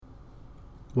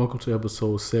Welcome to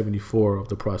episode 74 of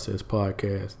the Process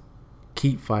Podcast.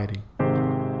 Keep fighting.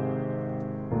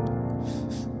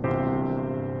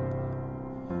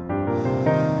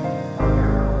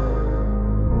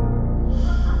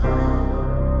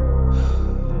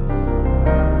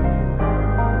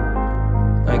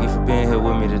 Thank you for being here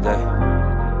with me today.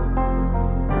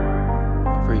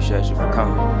 I appreciate you for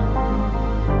coming.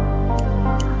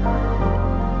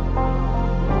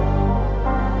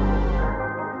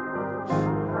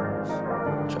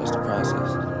 Trust the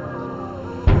process.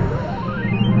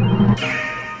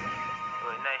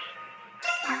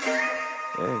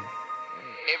 Hey.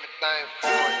 Everything for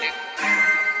a nigga.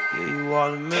 Give you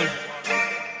all of me.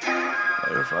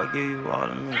 What if I give you all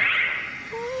of me?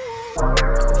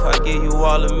 If I give you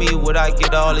all of me, would I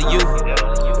get all of you?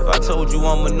 If I told you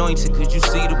I'm anointed, could you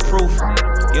see the proof?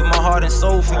 Give my heart and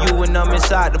soul for you when I'm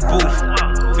inside the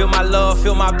booth. Feel my love,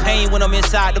 feel my pain when I'm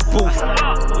inside the booth.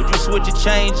 Would you switch a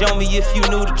change on me if you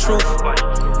knew the truth?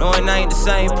 Knowing I ain't the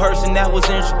same person that was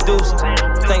introduced.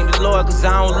 Thank the Lord, cause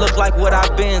I don't look like what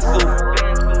I've been through.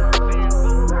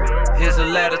 Here's a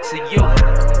letter to you.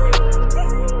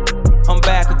 I'm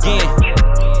back again.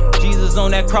 Jesus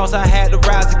on that cross, I had to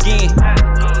rise again.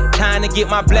 Time to get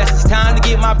my blessings, time to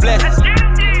get my blessings.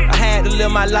 I had to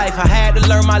live my life, I had to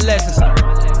learn my lessons.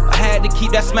 I had to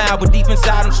keep that smile, but deep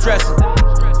inside I'm stressing.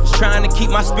 Just trying to keep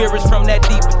my spirits from that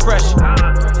deep depression.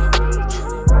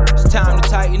 It's time to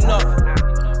tighten up.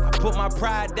 I put my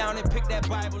pride down and pick that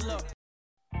Bible up.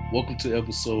 Welcome to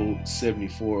episode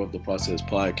 74 of the Process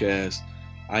Podcast.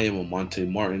 I am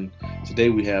Amonte Martin. Today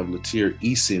we have Latear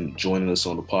Eason joining us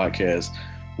on the podcast.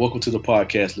 Welcome to the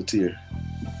podcast, Latear.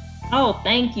 Oh,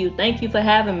 thank you. Thank you for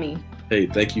having me. Hey,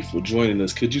 thank you for joining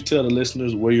us. Could you tell the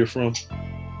listeners where you're from?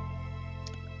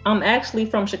 I'm actually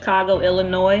from Chicago,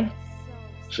 Illinois.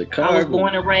 Chicago? I was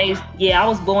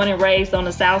born and raised on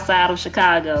the south side of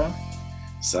Chicago.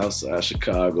 South side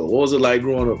Chicago. What was it like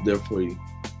growing up there for you?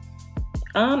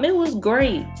 It was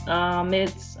great.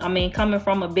 Coming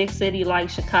from a big city like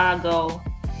Chicago,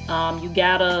 you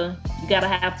gotta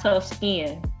have tough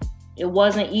skin. It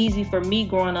wasn't easy for me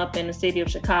growing up in the city of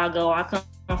Chicago. I come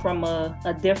from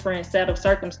a different set of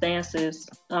circumstances.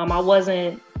 I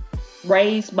wasn't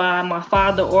raised by my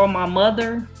father or my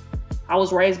mother. I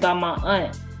was raised by my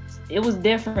aunt. It was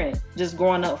different just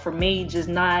growing up for me, just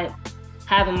not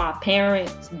having my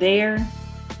parents there.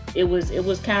 It was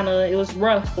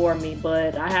rough for me,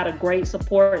 but I had a great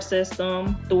support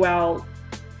system throughout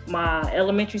my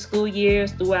elementary school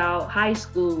years, throughout high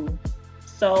school.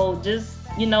 So just,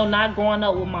 not growing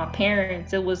up with my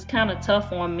parents, it was kind of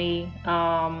tough on me.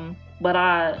 But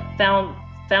I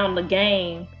found the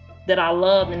game that I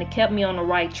loved, and it kept me on the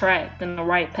right track and the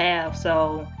right path.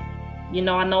 So,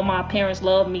 I know my parents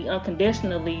loved me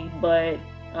unconditionally, but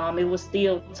it was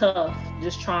still tough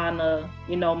just trying to,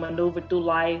 maneuver through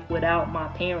life without my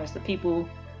parents, the people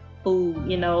who,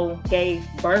 gave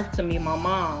birth to me, my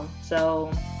mom.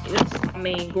 So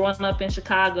growing up in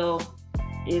Chicago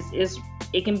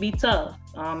it can be tough.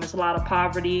 It's a lot of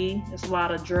poverty, it's a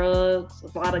lot of drugs,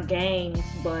 a lot of gangs,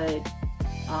 but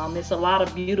it's a lot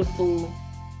of beautiful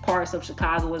parts of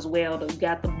Chicago as well. You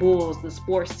got the Bulls, the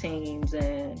sports teams,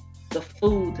 and the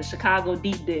food, the Chicago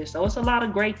deep dish. So it's a lot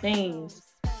of great things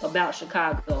about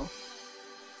Chicago.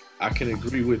 I can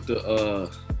agree with the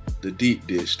deep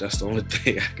dish. That's the only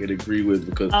thing I can agree with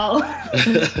because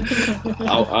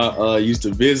I used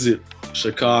to visit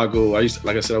Chicago.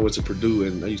 Like I said, I went to Purdue,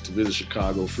 and I used to visit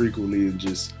Chicago frequently and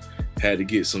just had to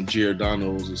get some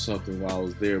Giordano's or something while I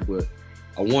was there. But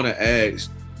I want to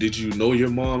ask, did you know your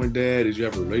mom and dad? Did you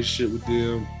have a relationship with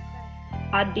them?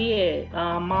 I did.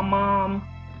 My mom,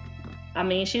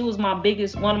 she was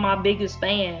one of my biggest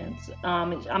fans.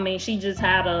 She just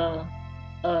had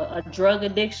a drug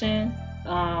addiction.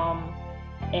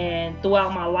 And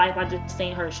throughout my life, I just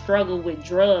seen her struggle with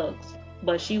drugs,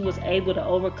 but she was able to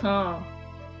overcome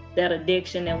that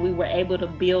addiction, and we were able to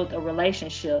build a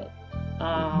relationship.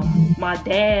 My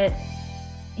dad,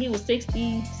 he was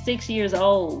 66 years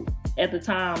old at the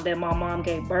time that my mom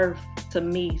gave birth to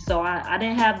me. So I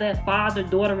didn't have that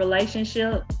father-daughter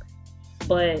relationship.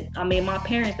 But my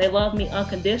parents, they love me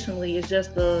unconditionally. It's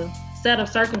just the set of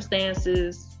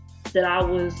circumstances that I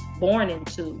was born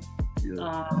into.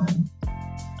 Yeah.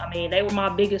 They were my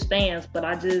biggest fans, but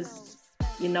I just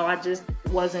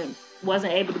wasn't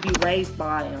able to be raised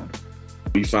by them.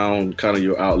 You found kind of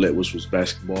your outlet, which was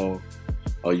basketball.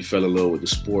 You fell in love with the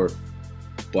sport.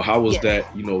 But how was that,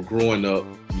 growing up,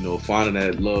 finding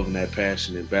that love and that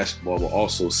passion in basketball, but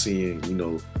also seeing,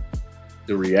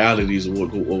 the realities of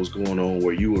what was going on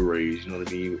where you were raised,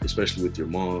 especially with your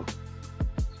mom?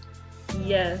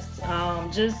 Yes,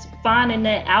 just finding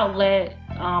that outlet.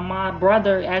 My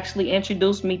brother actually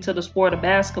introduced me to the sport of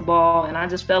basketball, and I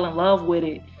just fell in love with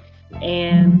it.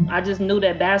 And I just knew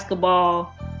that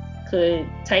basketball could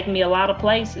take me a lot of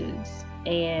places.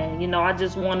 And, you know, I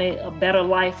just wanted a better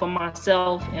life for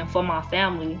myself and for my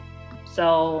family.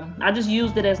 So I just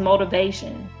used it as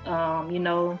motivation. You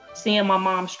know, seeing my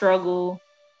mom struggle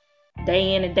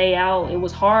day in and day out, it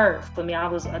was hard for me. I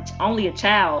was only a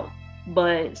child,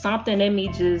 but something in me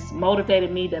just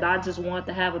motivated me that I just wanted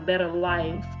to have a better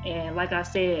life. And like I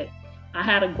said, I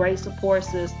had a great support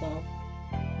system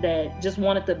that just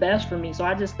wanted the best for me. So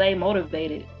I just stayed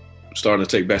motivated. Starting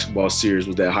to take basketball serious,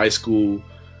 was that high school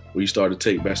where you started to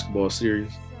take basketball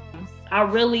serious? I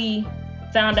really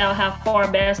found out how far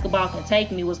basketball can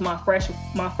take me was my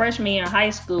freshman year in high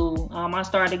school. I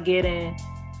started getting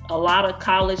a lot of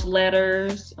college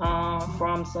letters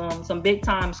from some big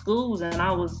time schools, and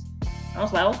I was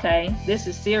like, okay, this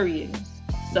is serious.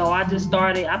 So I just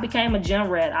started. I became a gym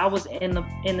rat. I was in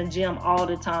the gym all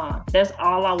the time. That's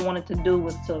all I wanted to do,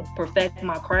 was to perfect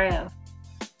my craft.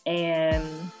 And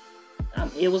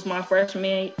it was my freshman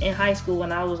year in high school,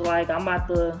 and I was like, I'm about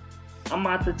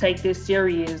to take this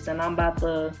serious, and I'm about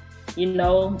to, you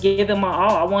know, give it my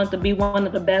all. I wanted to be one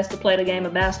of the best to play the game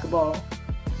of basketball.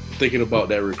 Thinking about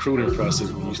that recruiting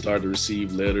process when you started to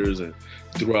receive letters and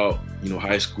throughout, you know,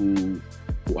 high school,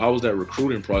 how was that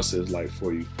recruiting process like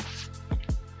for you?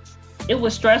 It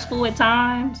was stressful at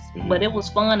times, but it was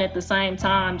fun at the same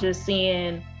time, just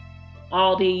seeing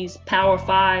all these Power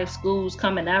 5 schools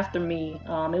coming after me.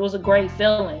 It was a great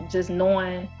feeling, just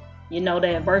knowing, you know,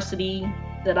 the adversity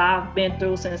that I've been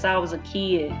through since I was a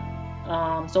kid.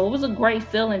 So it was a great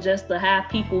feeling just to have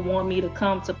people want me to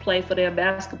come to play for their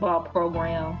basketball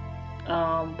program.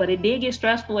 But it did get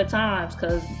stressful at times,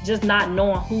 because just not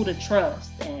knowing who to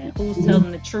trust and who's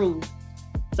telling the truth.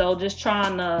 So just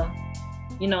trying to,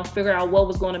 you know, figure out what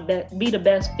was going to be the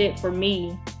best fit for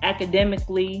me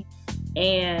academically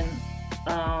and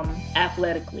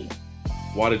athletically.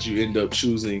 Why did you end up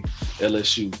choosing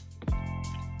LSU?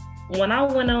 When I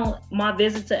went on my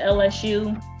visit to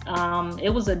LSU, it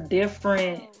was a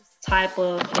different type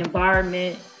of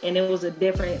environment, and it was a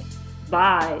different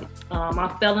vibe.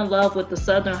 I fell in love with the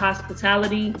Southern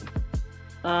hospitality.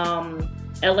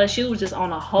 LSU was just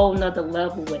on a whole nother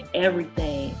level with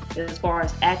everything, as far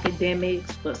as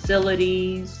academics,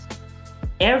 facilities,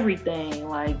 everything.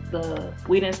 Like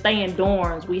we didn't stay in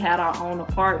dorms, we had our own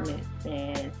apartment,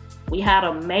 and we had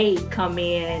a maid come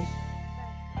in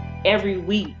every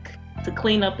week to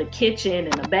clean up the kitchen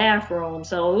and the bathroom.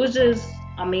 So it was just,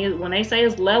 I mean, when they say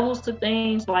it's levels to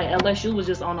things, like LSU was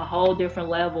just on a whole different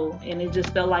level, and it just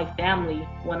felt like family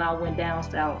when I went down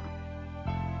south.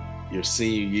 Your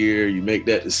senior year, you make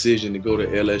that decision to go to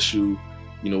LSU.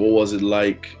 You know, what was it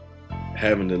like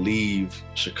having to leave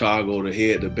Chicago to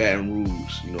head to Baton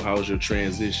Rouge? You know, how was your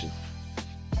transition?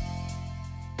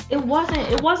 It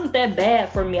wasn't that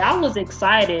bad for me. I was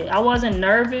excited. I wasn't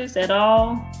nervous at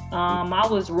all. I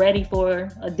was ready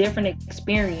for a different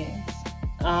experience.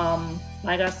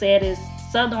 Like I said, it's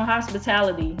Southern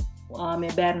hospitality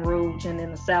in Baton Rouge and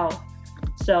in the South.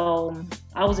 So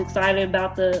I was excited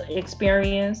about the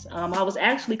experience. I was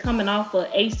actually coming off an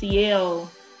ACL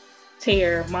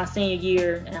tear my senior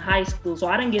year in high school, so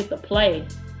I didn't get to play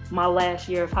my last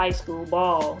year of high school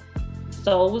ball.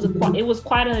 So it was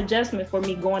quite an adjustment for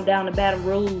me going down to Baton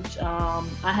Rouge.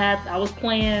 I was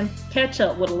playing catch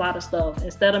up with a lot of stuff.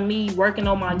 Instead of me working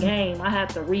on my game, I had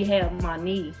to rehab my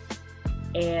knee,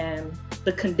 and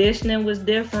the conditioning was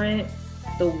different.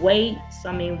 The weights,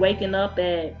 I mean, waking up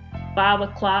at 5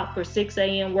 o'clock for 6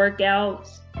 a.m.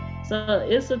 workouts. So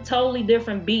it's a totally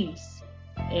different beast.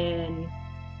 And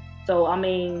so, I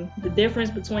mean, the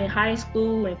difference between high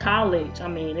school and college, I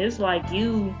mean, it's like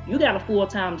you got a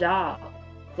full-time job.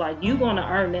 Like, you're going to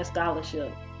earn that scholarship.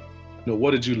 You know,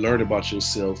 what did you learn about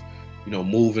yourself, you know,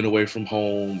 moving away from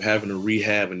home, having a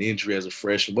rehab and injury as a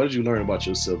freshman? What did you learn about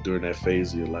yourself during that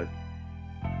phase of your life?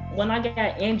 When I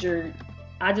got injured,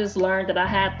 I just learned that I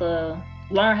had to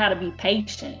learn how to be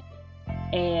patient.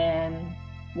 And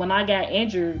when I got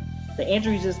injured, the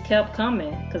injuries just kept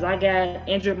coming, because I got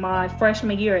injured my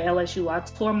freshman year at LSU. I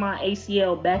tore my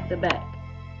ACL back to back.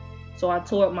 So I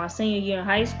tore it my senior year in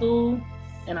high school,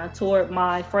 and I tore it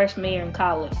my freshman year in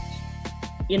college.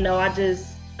 You know,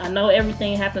 I know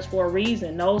everything happens for a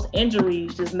reason. Those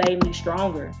injuries just made me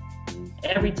stronger.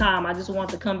 Every time I just want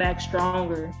to come back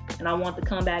stronger, and I want to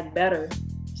come back better.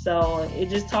 So it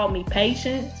just taught me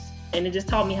patience, and it just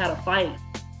taught me how to fight.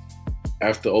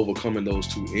 After overcoming those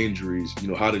two injuries, you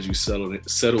know, how did you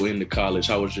settle into college?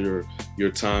 How was your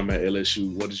time at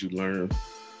LSU? What did you learn?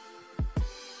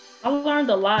 I learned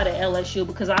a lot at LSU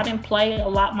because I didn't play a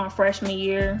lot my freshman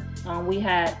year. We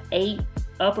had 8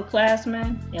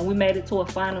 upperclassmen, and we made it to a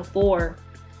Final Four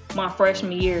my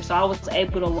freshman year. So I was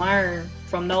able to learn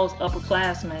from those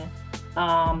upperclassmen.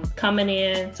 Coming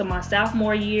in to my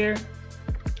sophomore year,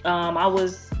 I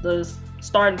was the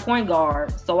starting point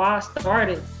guard. So I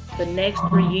started the next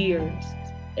 3 years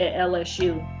at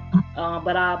LSU.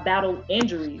 But I battled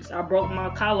injuries. I broke my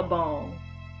collarbone.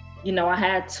 I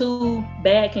had 2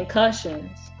 bad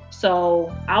concussions.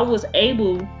 So I was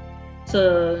able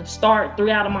to start 3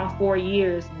 out of my 4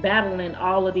 years battling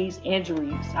all of these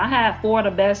injuries. I had 4 of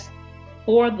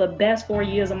the best 4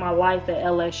 years of my life at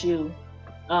LSU.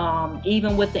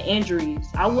 Even with the injuries,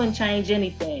 I wouldn't change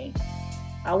anything.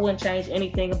 I wouldn't change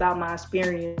anything about my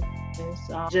experience.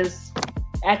 Just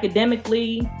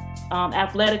academically,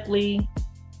 athletically,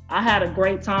 I had a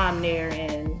great time there,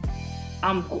 and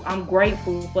I'm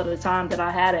grateful for the time that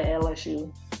I had at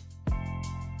LSU.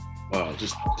 Wow,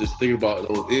 just thinking about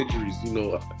those injuries,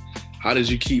 how did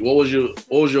you what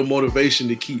was your motivation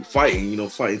to keep fighting,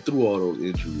 fighting through all those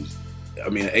injuries? I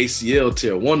mean, an ACL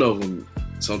tear, one of them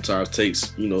sometimes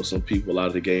takes, some people out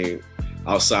of the game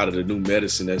outside of the new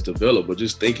medicine that's developed, but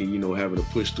just thinking, having to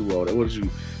push through all that, what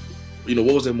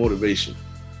was that motivation?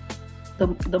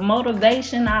 The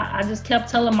motivation, I just kept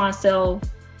telling myself,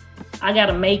 I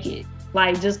gotta make it.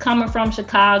 Like, just coming from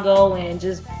Chicago and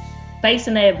just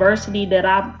facing the adversity that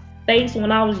I faced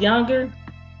when I was younger,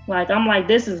 I'm like,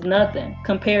 this is nothing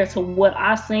compared to what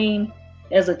I seen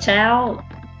as a child.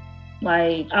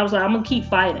 I was like, I'm gonna keep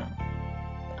fighting.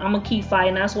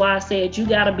 That's why I said you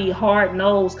gotta be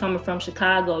hard-nosed coming from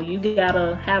Chicago. You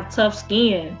gotta have tough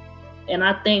skin. And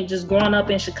I think just growing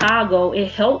up in Chicago, it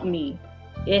helped me.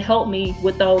 It helped me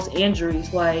with those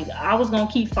injuries. I was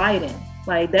gonna keep fighting.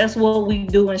 That's what we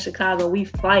do in Chicago. We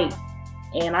fight.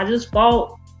 And I just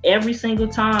fought every single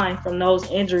time from those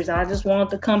injuries. I just wanted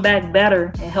to come back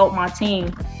better and help my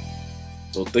team.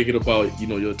 So thinking about,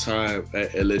 your time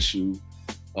at LSU,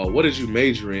 what did you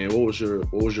major in? What was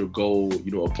your goal,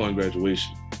 upon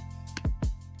graduation?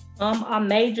 I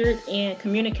majored in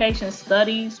communication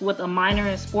studies with a minor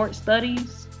in sports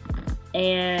studies.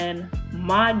 And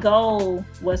my goal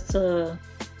was to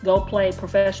go play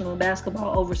professional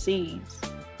basketball overseas.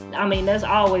 I mean, that's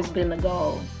always been the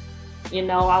goal.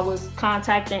 I was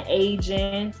contacting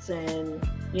agents and,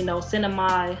 sending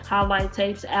my highlight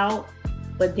tapes out.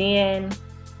 But then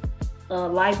a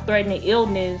life-threatening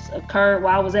illness occurred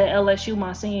while I was at LSU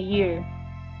my senior year.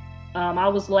 I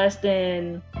was less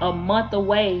than a month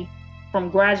away from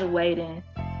graduating,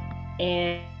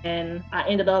 and I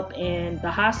ended up in the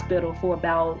hospital for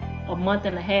about a month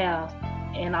and a half,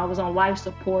 and I was on life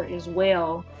support as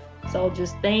well. So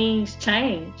just things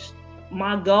changed.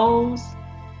 My goals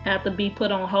had to be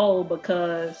put on hold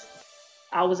because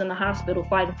I was in the hospital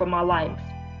fighting for my life.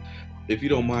 If you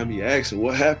don't mind me asking,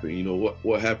 what happened?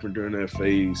 What happened during that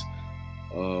phase?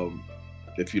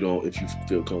 If you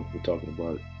feel comfortable talking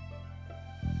about it.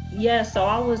 Yeah, so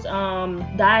I was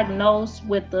diagnosed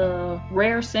with a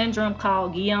rare syndrome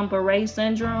called Guillain-Barré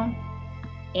syndrome,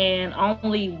 and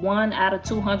only 1 out of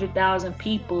 200,000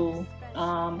 people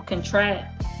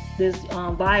contract this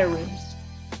virus.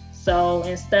 So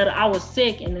I was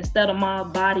sick, and instead of my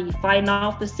body fighting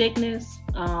off the sickness,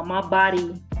 my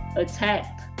body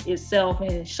attacked itself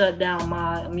and shut down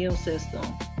my immune system.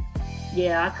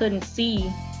 Yeah, I couldn't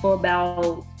see for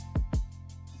about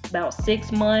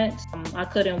 6 months. I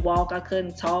couldn't walk, I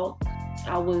couldn't talk.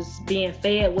 I was being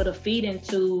fed with a feeding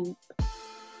tube.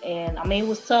 And I mean, it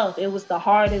was tough. It was the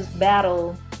hardest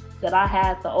battle that I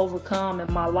had to overcome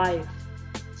in my life.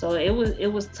 So it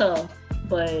was tough,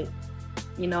 but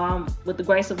with the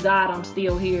grace of God, I'm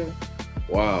still here.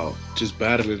 Wow, just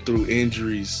battling through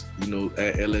injuries,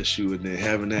 at LSU, and then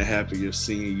having that happen your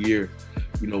senior year.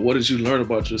 What did you learn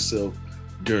about yourself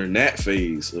during that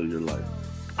phase of your life?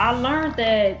 I learned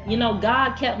that,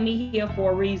 God kept me here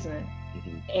for a reason.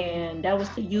 Mm-hmm. And that was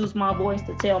to use my voice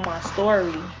to tell my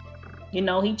story.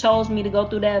 He chose me to go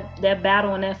through that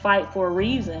battle and that fight for a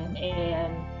reason.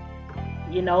 And,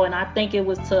 and I think it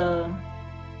was to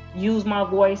use my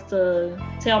voice to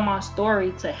tell my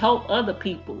story to help other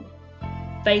people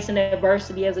facing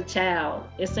adversity as a child.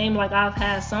 It seemed like I've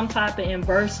had some type of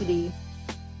adversity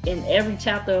in every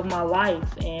chapter of my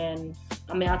life. And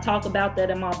I mean, I talk about that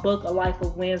in my book, A Life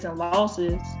of Wins and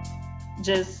Losses,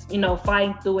 just,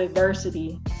 fighting through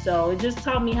adversity. So it just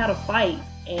taught me how to fight,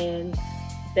 and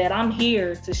that I'm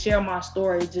here to share my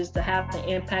story, just to have an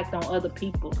impact on other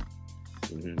people.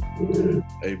 Mm-hmm.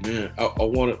 Amen. I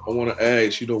want to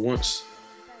ask, once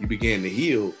you began to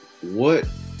heal, what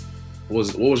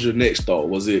what was your next thought?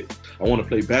 Was it, I want to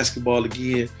play basketball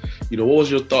again? You know, what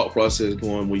was your thought process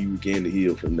going when you began to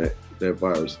heal from that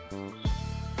virus?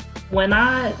 When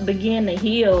I began to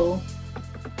heal,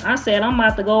 I said, I'm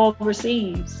about to go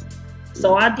overseas.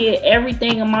 So I did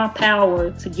everything in my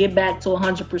power to get back to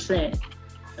 100%.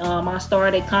 I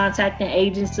started contacting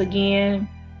agents again,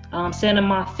 sending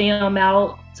my film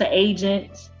out to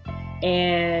agents.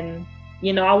 And,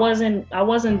 you know, I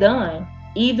wasn't done.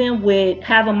 Even with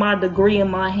having my degree in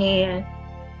my hand,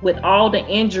 with all the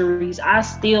injuries, I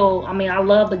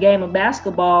love the game of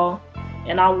basketball,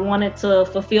 and I wanted to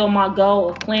fulfill my goal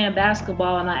of playing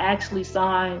basketball. And I actually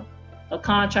signed a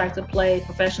contract to play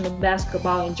professional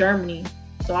basketball in Germany.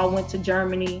 So I went to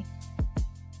Germany,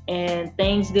 and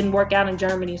things didn't work out in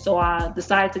Germany. So I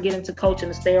decided to get into coaching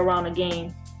to stay around the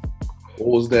game. What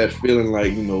was that feeling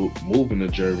like, you know, moving to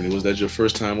Germany? Was that your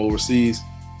first time overseas?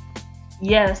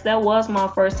 Yes, that was my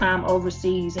first time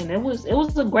overseas, and it was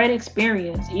a great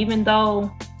experience. Even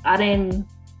though I didn't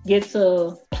get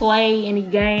to play any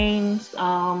games,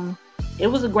 it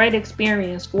was a great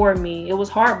experience for me. It was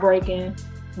heartbreaking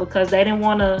because they didn't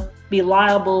want to be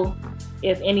liable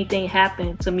if anything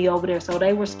happened to me over there. So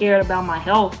they were scared about my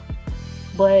health.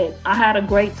 But I had a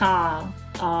great time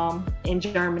in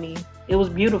Germany. It was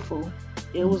beautiful.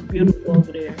 It was beautiful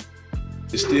over there.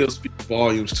 It still speaks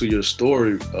volumes to your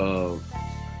story.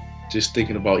 Just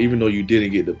thinking about, even though you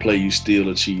didn't get to play, you still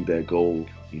achieved that goal,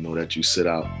 you know, that you set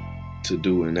out to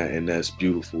do, and that's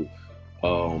beautiful.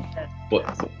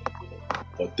 But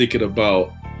thinking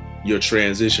about your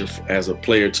transition as a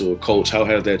player to a coach, how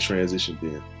has that transition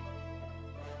been?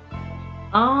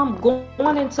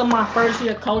 Going into my first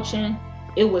year coaching,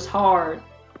 it was hard.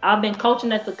 I've been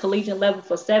coaching at the collegiate level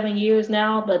for 7 years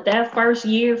now, but that first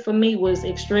year for me was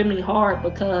extremely hard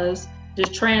because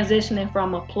just transitioning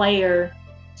from a player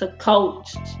to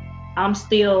coach, I'm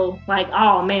still like,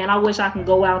 oh man, I wish I could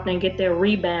go out there and get that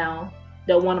rebound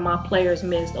that one of my players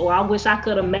missed, or I wish I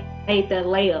could have made that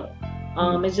layup.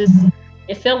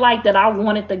 It felt like that I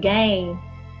wanted the game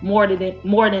more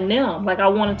than them. Like I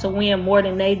wanted to win more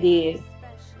than they did.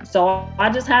 So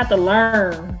I just had to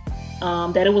learn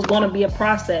that it was going to be a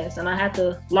process, and I had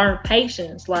to learn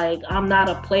patience. Like, I'm not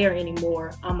a player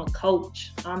anymore. I'm a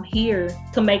coach. I'm here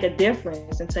to make a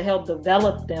difference and to help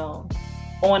develop them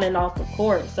on and off the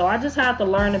court. So I just had to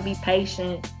learn to be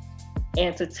patient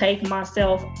and to take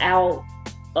myself out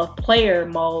of player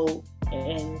mode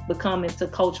and become into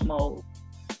coach mode.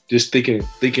 Just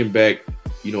thinking back,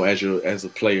 you know, as a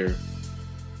player,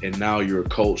 and now you're a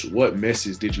coach, what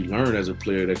message did you learn as a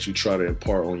player that you try to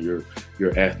impart on your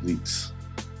athletes?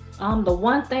 The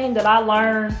one thing that I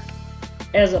learned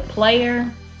as a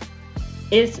player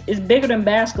is bigger than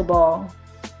basketball.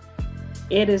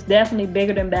 It is definitely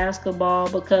bigger than basketball,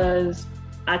 because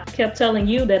I kept telling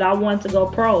you that I wanted to go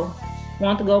pro,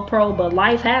 but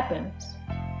life happens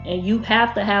and you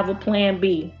have to have a plan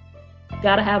B.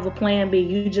 Gotta have a plan B.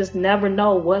 You just never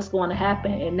know what's going to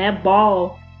happen, and that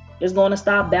ball is going to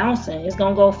stop bouncing. It's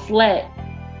going to go flat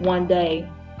one day.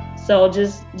 So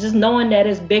just knowing that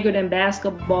it's bigger than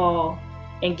basketball,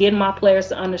 and getting my players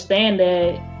to understand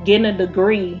that getting a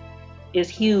degree is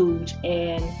huge,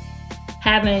 and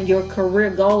having your career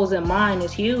goals in mind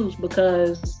is huge,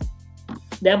 because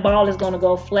that ball is going to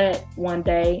go flat one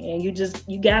day, and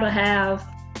you gotta have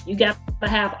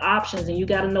options, and you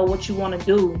got to know what you want to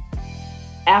do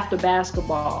after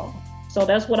basketball. So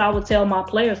that's what I would tell my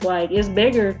players, like, it's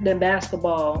bigger than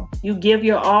basketball. You give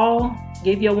your all,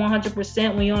 give your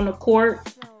 100% when you're on the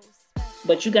court,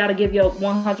 but you got to give your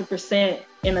 100%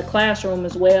 in the classroom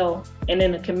as well, and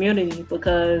in the community,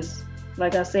 because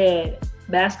like I said,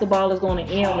 basketball is going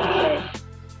to end one day.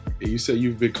 You said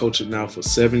you've been coaching now for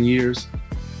 7 years?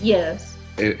 Yes.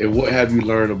 And what have you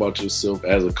learned about yourself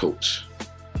as a coach?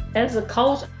 As a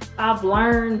coach, I've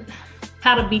learned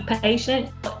how to be patient.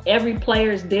 Every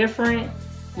player is different.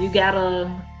 You got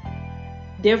a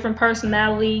different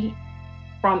personality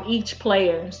from each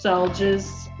player. So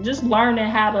just learning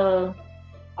how to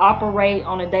operate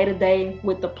on a day-to-day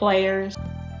with the players.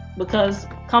 Because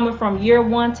coming from year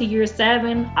 1 to year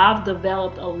 7, I've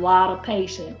developed a lot of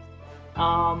patience.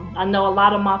 I know a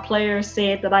lot of my players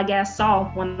said that I got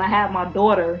soft when I had my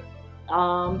daughter.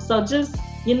 So just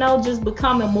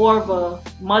becoming more of a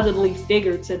motherly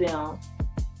figure to them.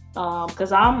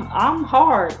 Because I'm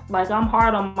hard. Like, I'm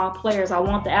hard on my players. I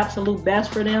want the absolute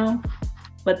best for them,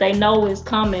 but they know it's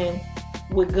coming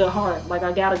with good heart. Like,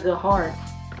 I got a good heart.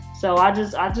 So I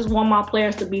just want my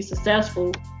players to be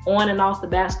successful on and off the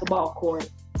basketball court.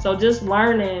 So just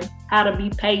learning how to be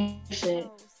patient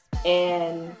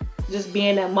and just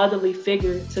being that motherly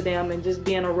figure to them, and just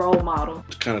being a role model.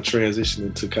 Kind of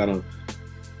transitioning to kind of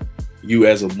you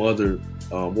as a mother,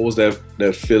 what was that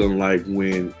feeling like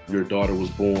when your daughter was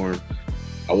born?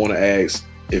 I want to ask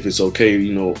if it's okay,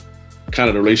 you know, kind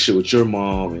of the relationship with your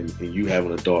mom and you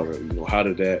having a daughter. You know, how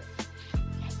did that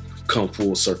come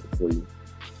full circle for you?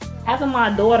 Having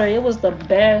my daughter, it was the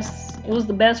best. It was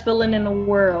the best feeling in the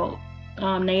world.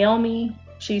 Naomi,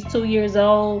 she's 2 years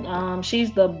old.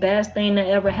 She's the best thing that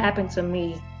ever happened to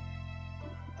me.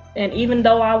 And even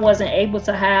though I wasn't able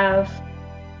to have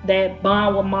that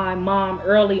bond with my mom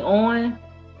early on,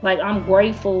 like, I'm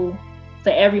grateful for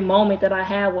every moment that I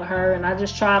had with her, and I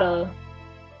just try to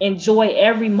enjoy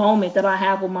every moment that I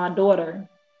have with my daughter.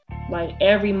 Like,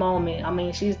 every moment. I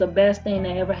mean, she's the best thing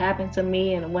that ever happened to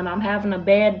me, and when I'm having a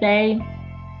bad day,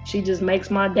 she just makes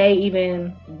my day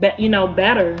even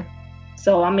better.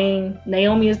 So, I mean,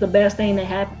 Naomi is the best thing that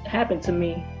happened to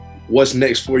me. What's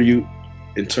next for you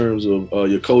in terms of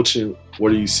your coaching?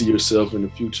 Where do you see yourself in the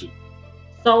future?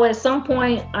 So at some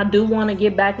point, I do want to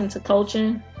get back into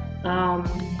coaching.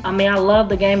 I mean, I love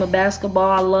the game of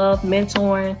basketball. I love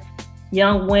mentoring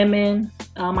young women.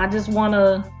 I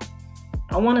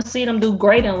want to see them do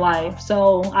great in life.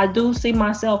 So I do see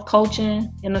myself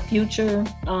coaching in the future,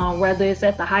 whether it's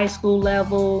at the high school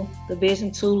level,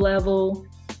 Division II level,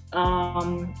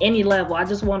 any level. I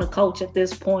just want to coach at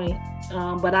this point.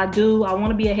 But I want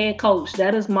to be a head coach.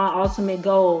 That is my ultimate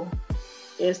goal,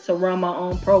 is to run my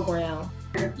own program.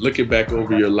 Looking back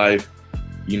over your life,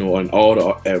 you know, and all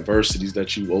the adversities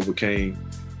that you overcame,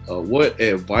 what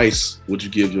advice would you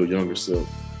give your younger self?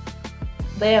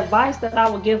 The advice that I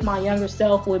would give my younger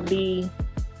self would be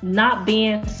not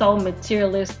being so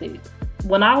materialistic.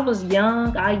 When I was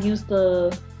young, I used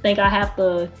to think I have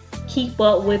to keep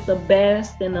up with the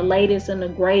best and the latest and the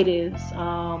greatest.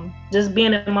 Just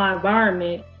being in my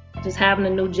environment, just having the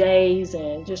new J's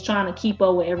and just trying to keep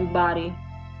up with everybody.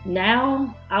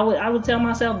 Now, I would tell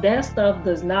myself that stuff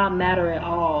does not matter at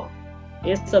all.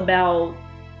 It's about,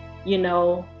 you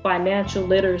know, financial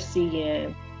literacy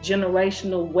and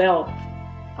generational wealth.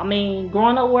 I mean,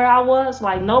 growing up where I was,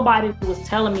 like, nobody was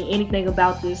telling me anything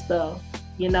about this stuff.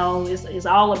 You know, it's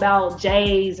all about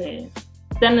J's and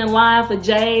standing in line for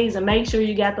J's and make sure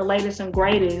you got the latest and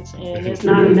greatest. And it's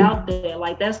not about that.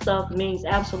 Like, that stuff means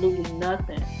absolutely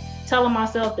nothing. Telling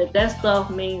myself that stuff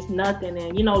means nothing,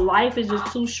 and you know, life is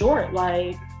just too short.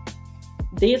 Like,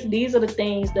 these are the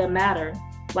things that matter,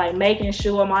 like making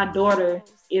sure my daughter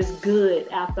is good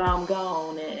after I'm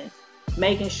gone, and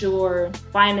making sure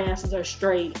finances are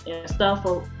straight and stuff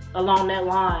along that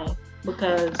line,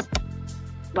 because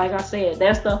like I said,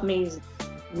 that stuff means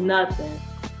nothing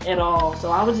at all.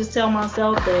 So I would just tell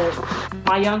myself, that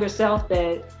my younger self,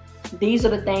 that these are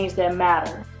the things that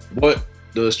matter. What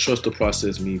does trust the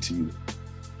process mean to you?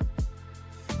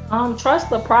 Trust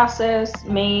the process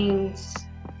means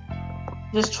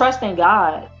just trusting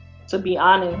God, to be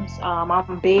honest.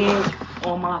 I'm big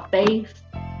on my faith.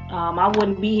 I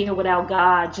wouldn't be here without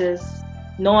God. Just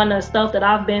knowing the stuff that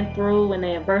I've been through and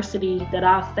the adversity that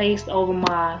I've faced over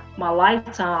my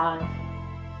lifetime,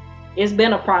 it's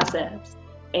been a process.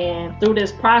 And through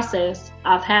this process,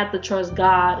 I've had to trust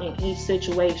God in each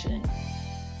situation,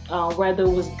 whether it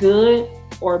was good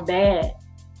or bad.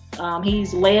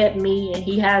 He's led me, and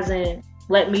he hasn't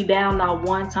let me down not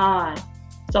one time.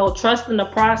 So trusting the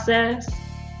process,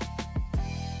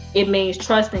 it means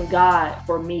trusting God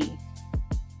for me.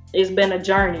 It's been a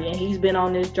journey, and he's been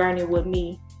on this journey with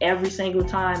me every single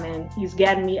time, and he's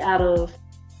gotten me out of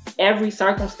every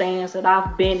circumstance that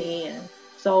I've been in.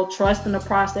 So trusting the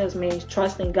process means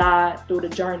trusting God through the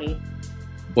journey.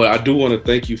 But I do want to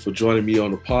thank you for joining me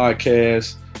on the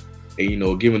podcast and, you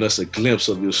know, giving us a glimpse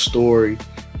of your story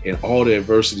and all the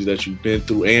adversity that you've been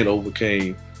through and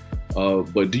overcame.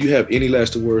 But do you have any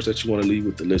lasting words that you want to leave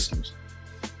with the listeners?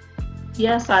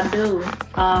 Yes, I do.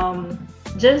 I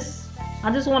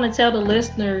just want to tell the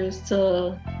listeners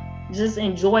to just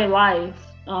enjoy life.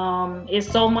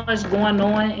 It's so much going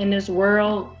on in this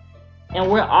world, and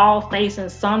we're all facing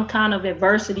some kind of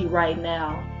adversity right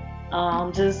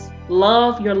now. Just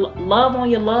love on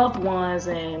your loved ones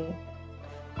and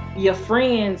your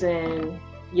friends and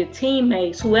your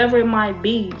teammates, whoever it might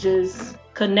be. Just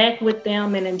connect with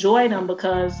them and enjoy them,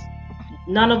 because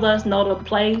none of us know the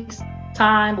place,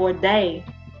 time, or day.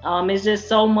 It's just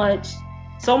so much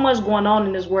going on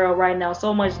in this world right now,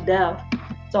 so much death.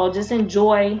 So just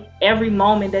enjoy every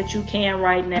moment that you can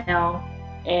right now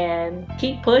and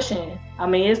keep pushing. I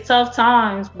mean, it's tough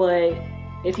times, but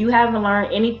if you haven't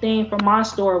learned anything from my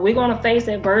story, we're going to face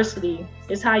adversity.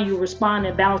 It's how you respond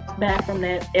and bounce back from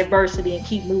that adversity and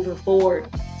keep moving forward.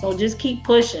 So just keep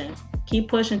pushing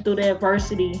through the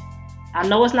adversity. I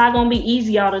know it's not going to be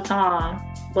easy all the time,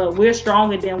 but we're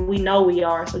stronger than we know we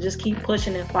are. So just keep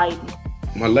pushing and fighting.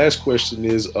 My last question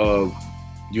is,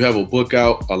 you have a book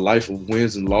out, A Life of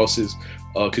Wins and Losses.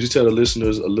 Could you tell the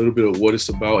listeners a little bit of what it's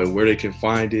about and where they can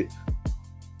find it?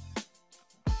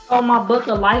 So my book,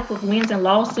 A Life of Wins and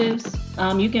Losses,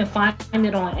 you can find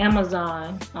it on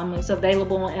Amazon. It's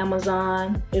available on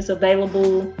Amazon. It's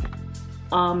available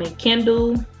in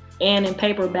Kindle and in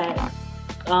paperback.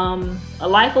 A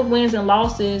Life of Wins and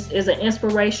Losses is an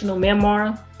inspirational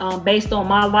memoir based on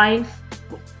my life.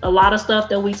 A lot of stuff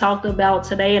that we talked about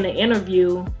today in the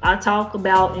interview, I talk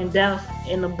about in depth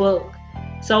in the book.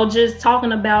 So just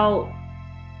talking about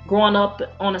growing up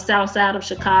on the south side of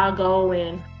Chicago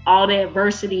and all the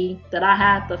adversity that I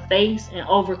had to face and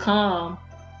overcome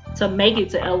to make it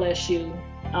to LSU.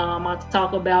 I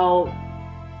talk about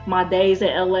my days at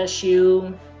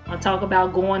LSU. I talk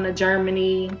about going to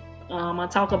Germany. I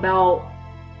talk about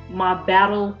my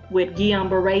battle with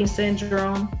Guillain-Barré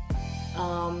syndrome.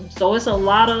 So it's a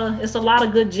lot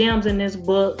of good gems in this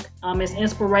book. It's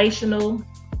inspirational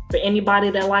for anybody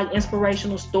that like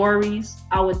inspirational stories.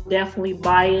 I would definitely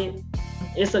buy it.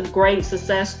 It's a great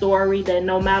success story that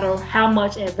no matter how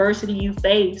much adversity you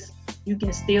face, you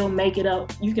can still make it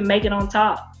up. You can make it on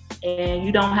top, and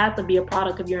you don't have to be a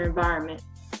product of your environment.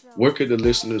 Where could the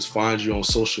listeners find you on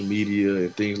social media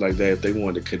and things like that if they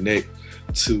want to connect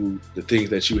to the things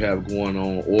that you have going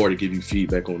on or to give you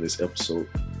feedback on this episode?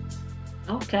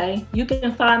 Okay, you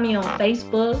can find me on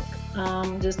Facebook.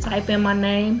 Just type in my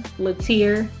name,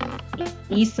 Latear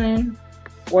Eason,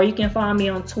 or you can find me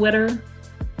on Twitter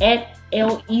at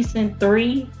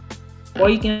Eason3, or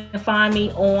you can find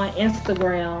me on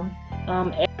Instagram,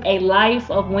 A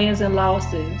Life of Wins and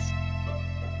Losses.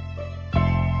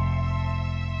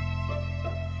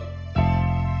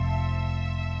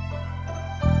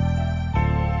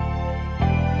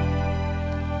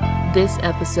 This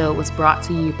episode was brought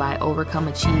to you by Overcome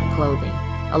Achieve Clothing.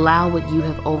 Allow what you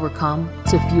have overcome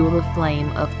to fuel the flame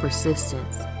of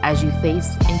persistence as you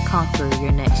face and conquer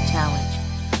your next challenge.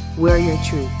 Wear your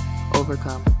truth.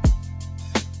 Overcome.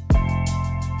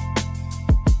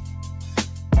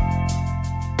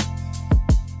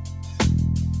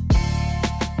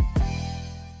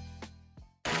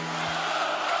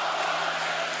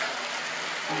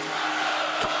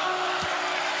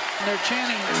 They're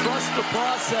chanting, trust the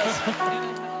process.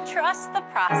 Trust the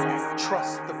process.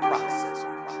 Trust the process.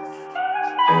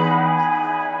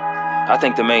 I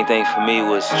think the main thing for me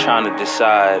was trying to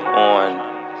decide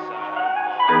on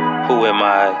who am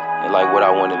I and like what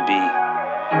I want to be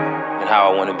and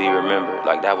how I want to be remembered.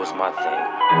 Like that was my thing,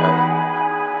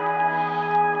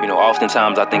 right? You know,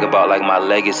 oftentimes I think about like my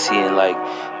legacy and like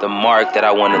the mark that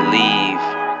I want to leave,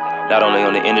 not only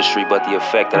on the industry, but the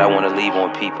effect that I want to leave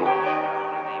on people.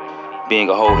 Being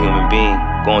a whole human being,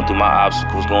 going through my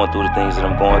obstacles, going through the things that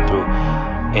I'm going through,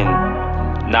 and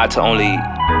not to only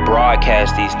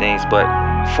broadcast these things, but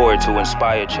for it to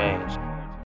inspire change.